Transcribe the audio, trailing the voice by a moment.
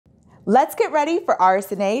Let's get ready for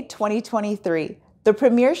RSNA 2023, the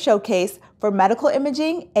premier showcase for medical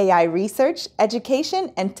imaging, AI research,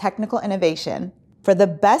 education, and technical innovation. For the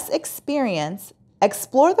best experience,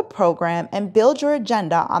 explore the program and build your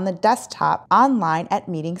agenda on the desktop online at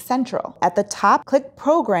Meeting Central. At the top, click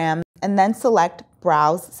Program and then select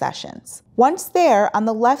Browse Sessions. Once there, on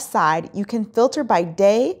the left side, you can filter by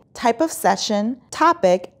day, type of session,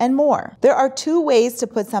 topic, and more. There are two ways to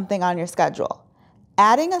put something on your schedule.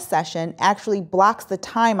 Adding a session actually blocks the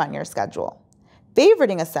time on your schedule.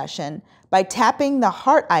 Favoriting a session by tapping the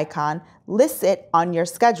heart icon lists it on your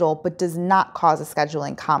schedule but does not cause a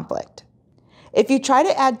scheduling conflict. If you try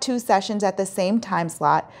to add two sessions at the same time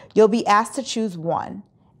slot, you'll be asked to choose one.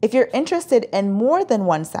 If you're interested in more than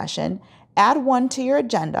one session, add one to your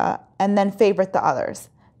agenda and then favorite the others.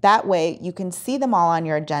 That way you can see them all on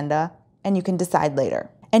your agenda and you can decide later.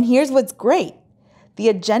 And here's what's great. The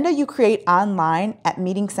agenda you create online at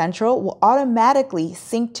Meeting Central will automatically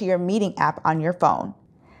sync to your meeting app on your phone.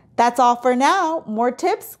 That's all for now. More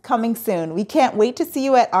tips coming soon. We can't wait to see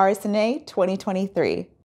you at RSNA 2023.